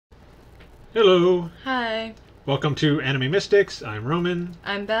Hello! Hi, Welcome to Anime Mystics. I'm Roman,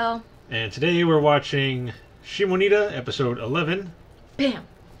 I'm Belle. and today we're watching Shimoneta, episode 11. Bam!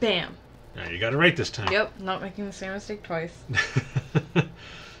 Bam! You got it right this time. Yep, not making the same mistake twice.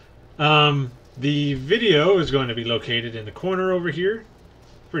 The video is going to be located in the corner over here.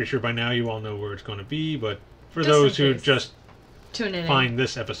 Pretty sure by now you all know where it's going to be, but for Just those in who case. just Tune in. find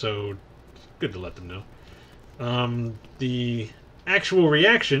this episode, it's good to let them know. The actual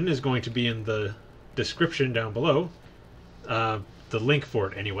reaction is going to be in the description down below. The link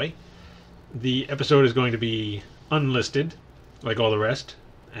for it, anyway. The episode is going to be unlisted, like all the rest,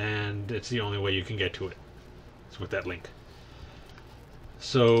 and it's the only way you can get to it. It's with that link.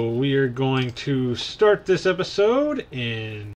 So we are going to start this episode in